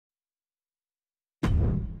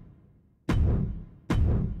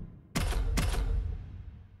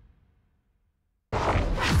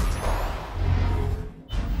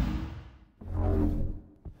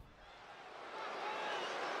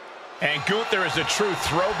And Gunther is a true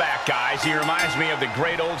throwback, guys. He reminds me of the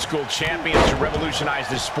great old-school champions who revolutionized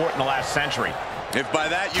this sport in the last century. If by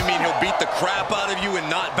that you mean he'll beat the crap out of you and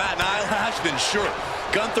not bat an eyelash, then sure.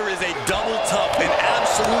 Gunther is a double tough and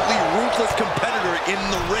absolutely ruthless competitor in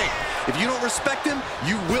the ring. If you don't respect him,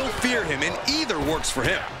 you will fear him, and either works for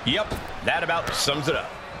him. Yep, that about sums it up.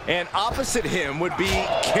 And opposite him would be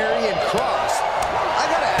Karrion Kross. I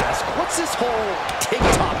gotta ask, what's this whole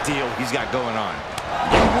TikTok deal he's got going on?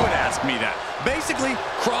 You would ask me that. Basically,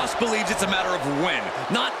 Kross believes it's a matter of when,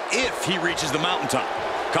 not if he reaches the mountaintop.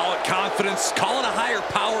 Call it confidence, call it a higher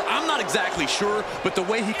power, I'm not exactly sure, but the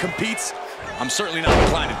way he competes, I'm certainly not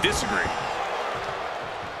inclined to disagree.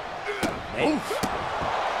 Oof.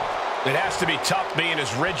 It has to be tough being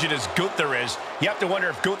as rigid as Gunther is. You have to wonder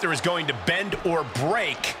if Gunther is going to bend or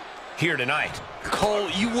break here tonight. Cole,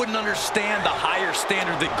 you wouldn't understand the higher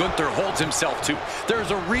standard that Gunther holds himself to. There's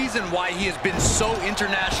a reason why he has been so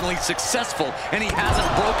internationally successful, and he hasn't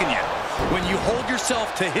broken yet. When you hold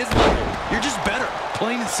yourself to his level, you're just better,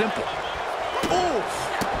 plain and simple. Oof!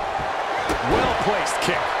 Well-placed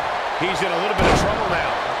kick. He's in a little bit of trouble now.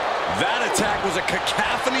 That attack was a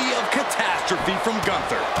cacophony of catastrophe from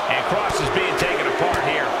Gunther. And Kross is being taken apart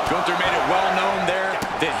here. Gunther made it well known there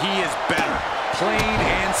that he is better. Plain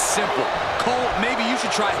and simple. Cole, maybe you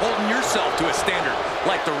should try holding yourself to a standard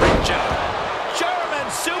like the ring general. German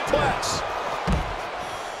suplex.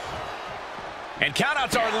 And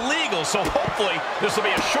countouts are legal, so hopefully this will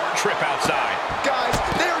be a short trip outside. Guys,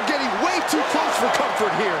 they are getting way too close for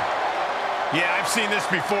comfort here. Yeah, I've seen this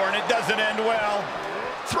before, and it doesn't end well.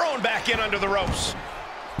 Thrown back in under the ropes.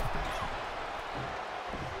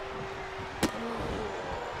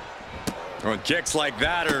 Well, kicks like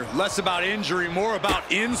that are less about injury, more about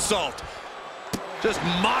insult. Just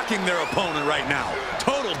mocking their opponent right now.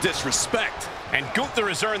 Total disrespect. And Gunther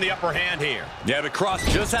has earned the upper hand here. Yeah, but Kross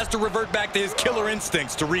just has to revert back to his killer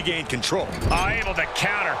instincts to regain control. Able to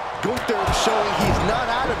counter. Gunther showing he's not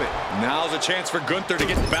out of it. Now's a chance for Gunther to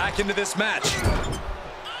get back into this match.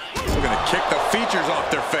 We're going to kick the features off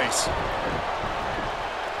their face.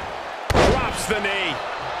 Drops the knee.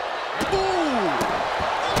 Ooh!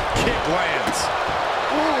 Kick lands.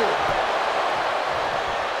 Ooh!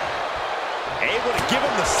 Able to give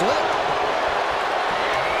him the slip.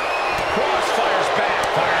 Kross fires back.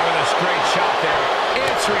 Firing with a straight shot there.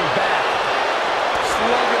 Answering back.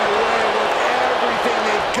 Slugging away with everything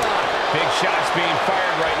they've got. Big shots being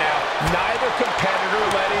fired right now. Neither competitor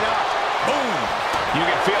letting up. Boom! You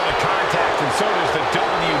can feel the contact, and so does the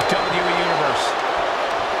WWE Universe.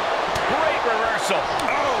 Great reversal.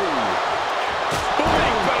 Oh!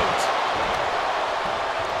 Big boot.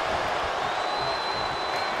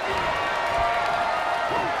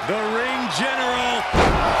 The ring general.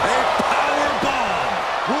 A power bomb.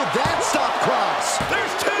 Will that stop Kross?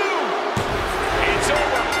 There's two. It's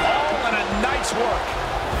over. All in a night's work.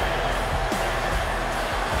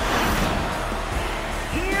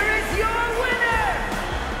 Here is your winner,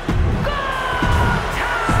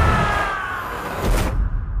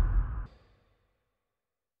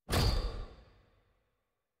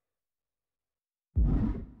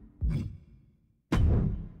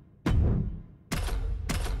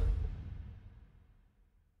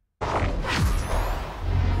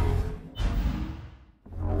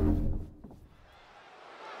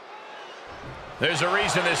 There's a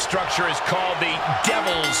reason this structure is called the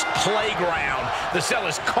Devil's Playground. The cell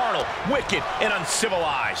is carnal, wicked, and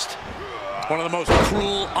uncivilized. One of the most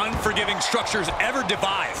cruel, unforgiving structures ever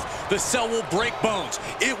devised. The cell will break bones.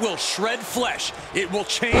 It will shred flesh. It will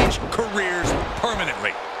change careers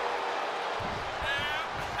permanently.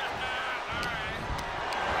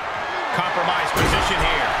 Compromised position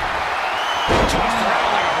here. Tossed around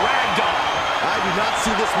like a rag doll. I do not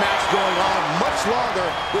see this match going on much longer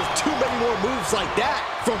with too many more moves like that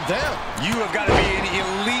from them. You have got to be in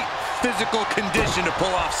elite physical condition to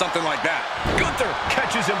pull off something like that. Gunther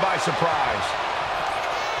catches him by surprise.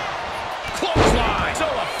 Clothesline. So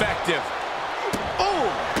effective. Oh!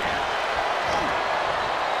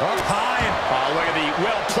 Up high. Oh, look at the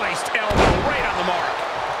well-placed elbow right on the mark.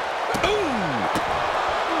 Ooh!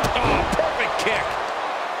 Oh, perfect kick.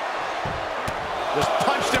 Just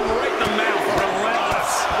punched him right in the mouth.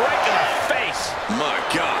 Relentless. Right in the face. My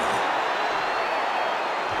God.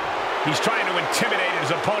 He's trying to intimidate his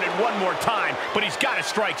opponent one more time, but he's got to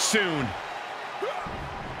strike soon.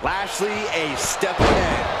 Lashley a step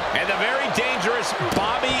ahead. And the very dangerous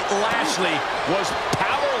Bobby Lashley was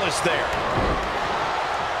powerless there.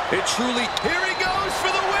 It truly... Here he goes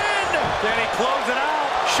for the win! Can he close it out?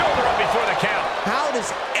 Shoulder up before the count. How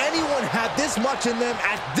does anyone have this much in them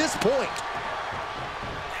at this point?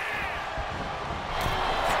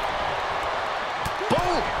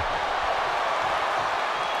 Boom!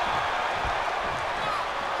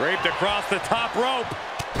 Draped across the top rope.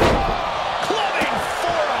 Clubbing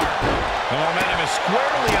forearm. The momentum is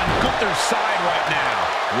squarely on Gunther's side right now.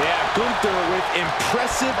 Yeah, Gunther with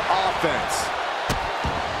impressive offense.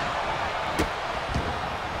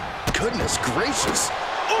 Goodness gracious.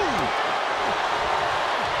 Ooh!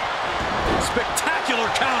 Spectacular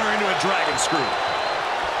counter into a dragon screw.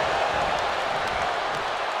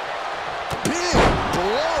 Big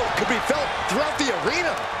blow could be felt throughout the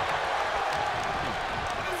arena.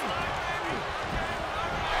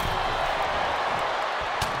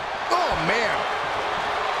 Oh, man.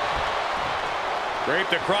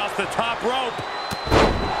 Draped across the top rope.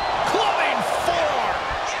 Clubbing forearm.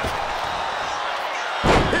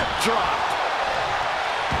 Hip drop.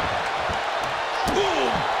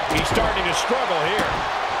 Boom. He's starting to struggle here.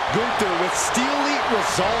 Gunther with steely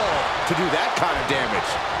resolve to do that kind of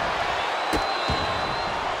damage.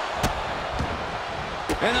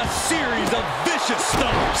 And a series of vicious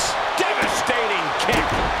stomps. Devastating kick.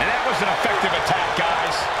 And that was an effective attack,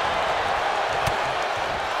 guys.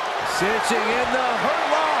 Cinching in the hurt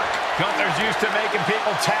lock. Gunther's used to making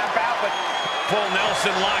people tap out, but full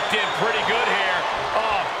Nelson locked in pretty good here.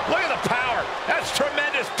 Oh, look at the power. That's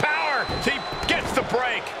tremendous power. He gets the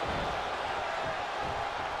break.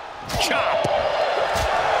 Chop.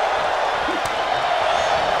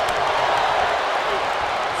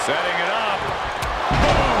 Setting it up.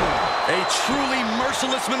 Boom! A truly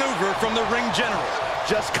merciless maneuver from the ring general.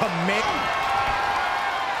 Just command.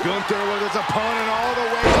 Gunther with his opponent all the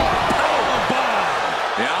way up.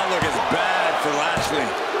 Powerbomb! The outlook is bad for Lashley.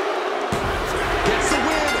 Gets the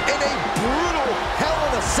win in a brutal Hell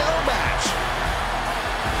in a Cell match.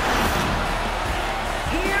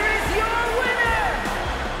 Here is your winner,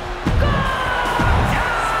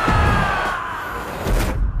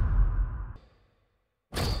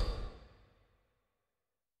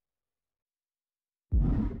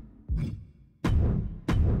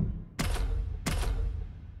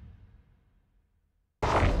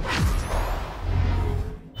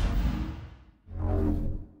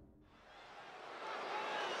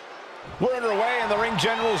 We're underway, and the ring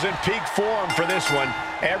general's in peak form for this one.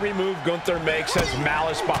 Every move Gunther makes has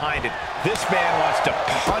malice behind it. This man wants to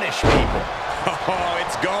punish people. Oh,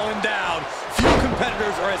 it's going down. Few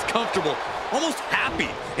competitors are as comfortable, almost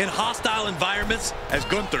happy in hostile environments as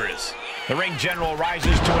Gunther is. The ring general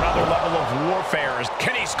rises to another level of warfare.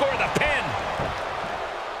 Can he score the pin?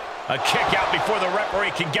 A kick out before the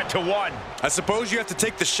referee can get to one. I suppose you have to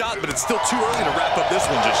take the shot, but it's still too early to wrap up this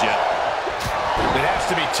one just yet. It has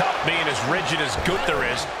to be tough being as rigid as Gunther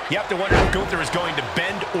is. You have to wonder if Gunther is going to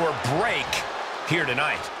bend or break here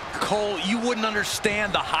tonight. Cole, you wouldn't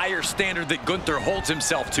understand the higher standard that Gunther holds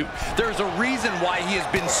himself to. There's a reason why he has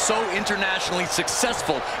been so internationally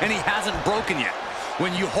successful, and he hasn't broken yet.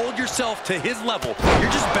 When you hold yourself to his level,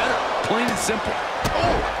 you're just better, plain and simple.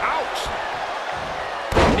 Oh, ouch!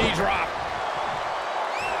 Knee drop.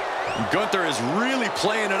 Gunther is really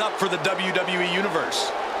playing it up for the WWE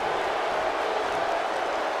Universe.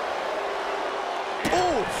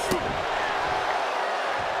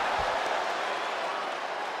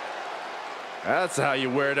 That's how you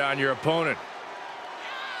wear down your opponent.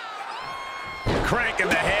 Crank in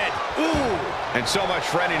the head. Ooh! And so much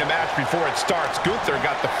for ending a match before it starts. Gunther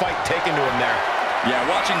got the fight taken to him there. Yeah,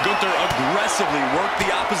 watching Gunther aggressively work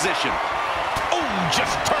the opposition. Oh,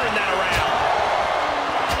 just turn that around.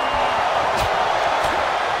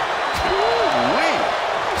 Ooh-wee.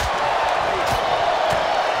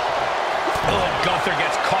 Oh, Gunther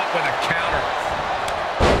gets caught with a counter.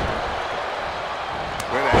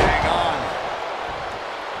 Way to hang on.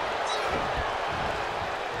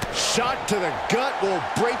 Shot to the gut will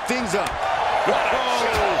break things up. What a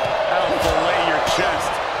shot. That'll fillet your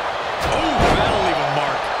chest. Ooh, that'll leave a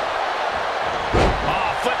mark.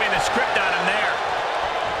 Oh, flipping the script on him there.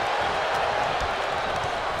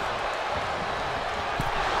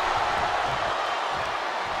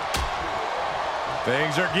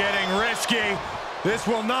 Things are getting risky. This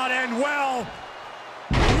will not end well.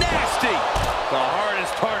 Nasty. The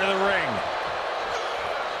hardest part of the ring.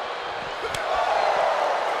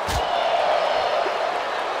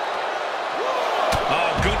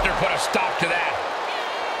 Oh, Gunther put a stop to that.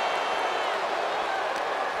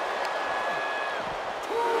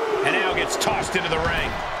 And now gets tossed into the ring.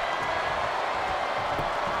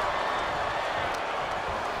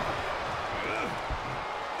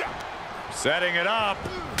 Setting it up.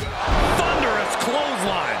 Thunderous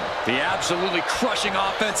clothesline. The absolutely crushing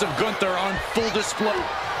offense of Gunther on full display.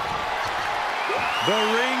 The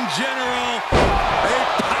ring general, a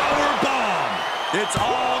power bomb. It's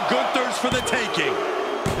all Gunther's for the taking.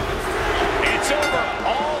 It's over,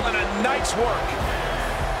 all in a night's work.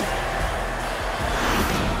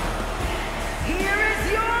 Here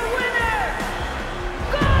is your winner,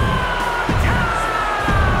 Gunther!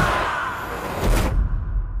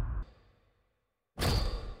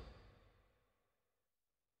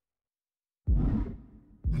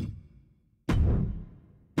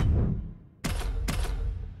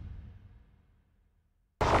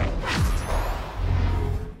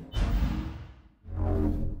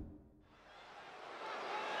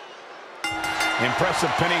 Impressive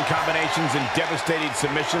pinning combinations and devastating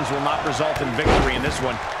submissions will not result in victory in this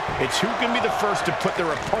one. It's who can be the first to put their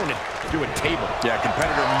opponent through a table. Yeah,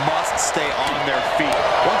 competitor must stay on their feet.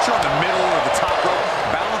 Once you're on the middle or the top rope,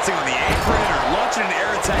 balancing on the apron or launching an air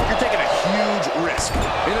attack, you're taking a huge risk.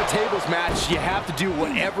 In a tables match, you have to do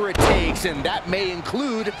whatever it takes, and that may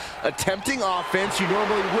include attempting offense you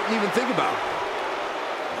normally wouldn't even think about.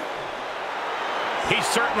 He's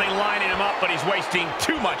certainly lining him up, but he's wasting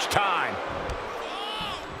too much time.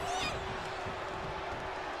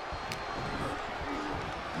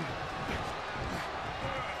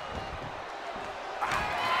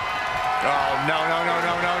 Oh, no.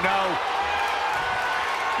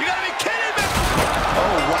 You gotta be kidding me!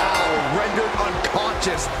 Oh, wow, rendered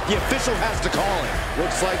unconscious. The official has to call it.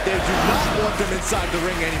 Looks like they do not want them inside the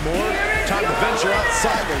ring anymore. Time to venture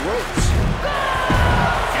outside the ropes.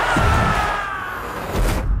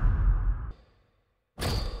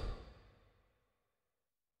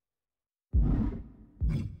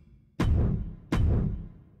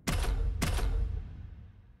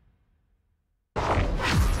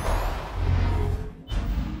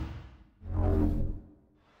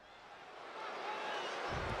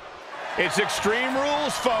 It's Extreme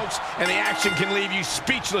Rules, folks, and the action can leave you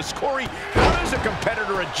speechless. Corey, how does a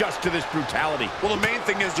competitor adjust to this brutality? Well, the main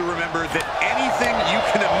thing is to remember that anything you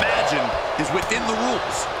can imagine is within the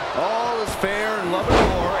rules. All is fair in love and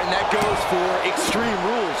war, and that goes for Extreme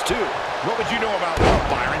Rules, too. What would you know about love,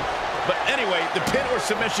 Byron? But anyway, the pin or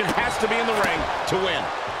submission has to be in the ring to win.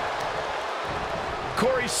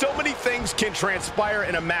 Corey, so many things can transpire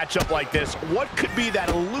in a matchup like this. What could be that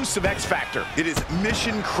elusive X factor? It is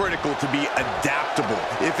mission critical to be adaptable.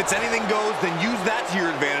 If it's anything goes, then use that to your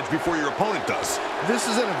advantage before your opponent does. This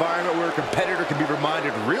is an environment where a competitor can be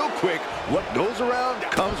reminded real quick what goes around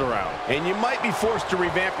comes around. And you might be forced to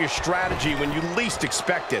revamp your strategy when you least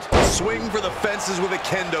expect it. Swing for the fences with a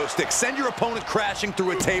kendo stick. Send your opponent crashing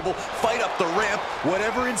through a table. Fight up the ramp.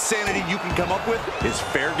 Whatever insanity you can come up with is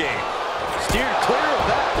fair game. Steered clear of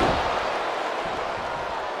that.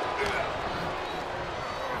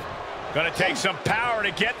 Gonna take some power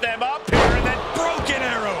to get them up here, and then broken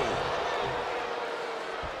arrow.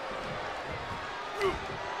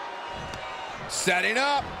 Setting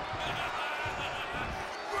up.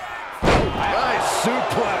 Nice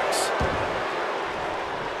suplex.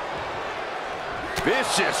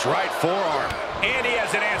 Vicious right forearm. And he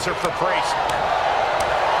has an answer for Priest.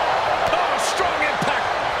 Oh, strong impact.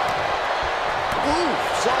 Ooh,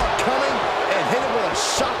 saw it coming and hit him with a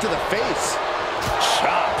shot to the face.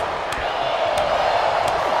 Chop.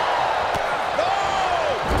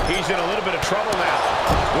 Oh! He's in a little bit of trouble now.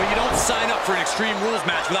 Well, you don't sign up for an Extreme Rules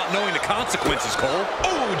match without knowing the consequences, Cole.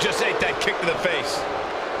 Ooh, just ate that kick to the face.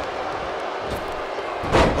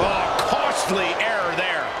 Oh, costly error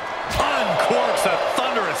there. Uncorks a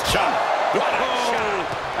thunderous chop. What a shot.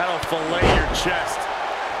 That'll fillet your chest.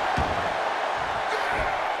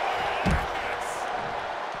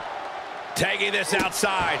 Tagging this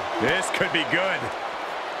outside. This could be good.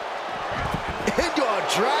 Into a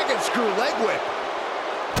dragon screw leg whip.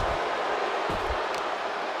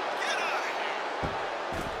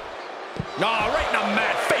 Oh, right in the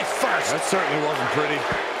mat, face first. That certainly wasn't pretty.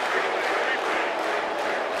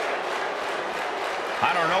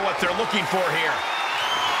 I don't know what they're looking for here.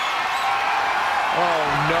 Oh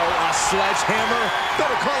no, a sledgehammer.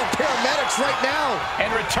 Better call the paramedics right now. And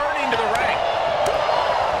returning to the ring.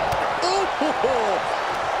 Ooh,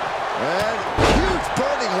 and huge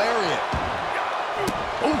burning lariat.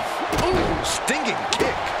 Ooh, stinging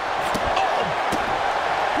kick. Oh.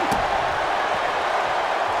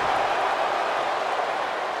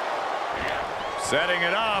 Setting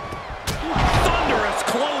it up. Thunderous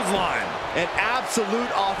clothesline. An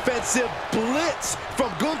absolute offensive blitz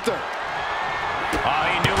from Gunther. Oh,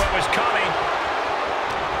 he knew what was coming.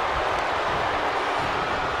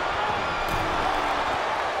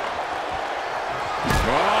 Oh,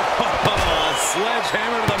 a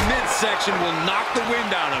sledgehammer to the midsection will knock the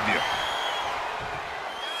wind out of you.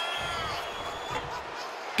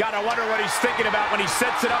 Gotta wonder what he's thinking about when he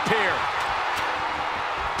sets it up here.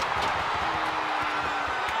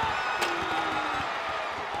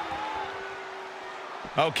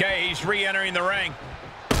 Okay, he's re-entering the ring.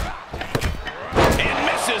 And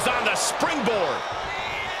misses on the springboard.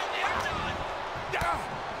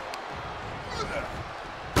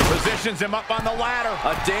 Positions him up on the ladder.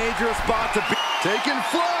 A dangerous spot to be. Taking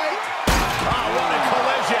flight. Oh, what a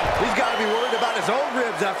collision. He's got to be worried about his own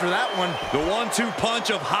ribs after that one. The 1-2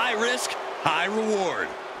 punch of high risk, high reward.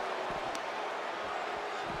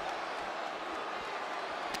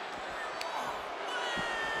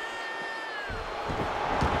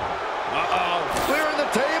 Clearing the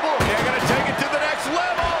table. They're going to take it to the next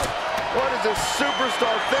level. What is this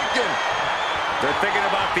superstar thinking? They're thinking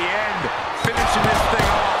about the end, finishing this thing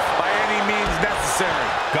off by any means necessary.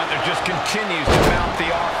 Gunther just continues to mount the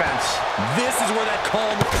offense. This is where that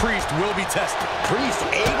calm Priest will be tested. Priest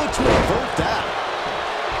able to avert that.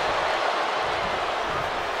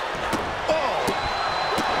 Oh!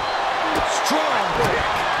 Strong kick.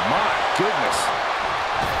 My goodness.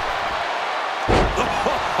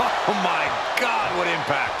 Oh my God, what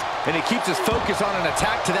impact. And he keeps his focus on an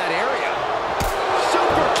attack to that area.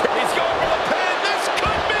 Super kick. He's going for the pin. This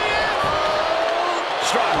could be it.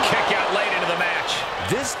 Strong kick out late into the match.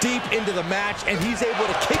 This deep into the match, and he's able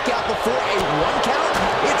to kick out before a 1 count.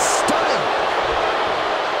 It's stunning.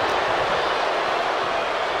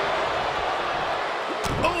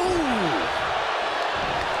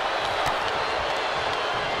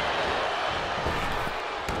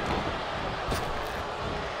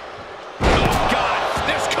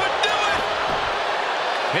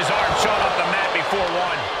 His arm showed off the mat before 1.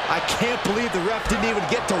 I can't believe the ref didn't even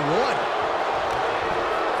get to 1.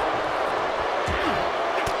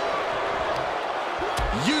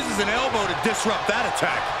 Uses an elbow to disrupt that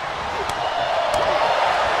attack.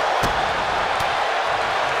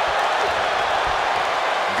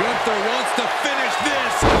 Gunther wants to finish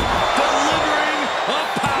this.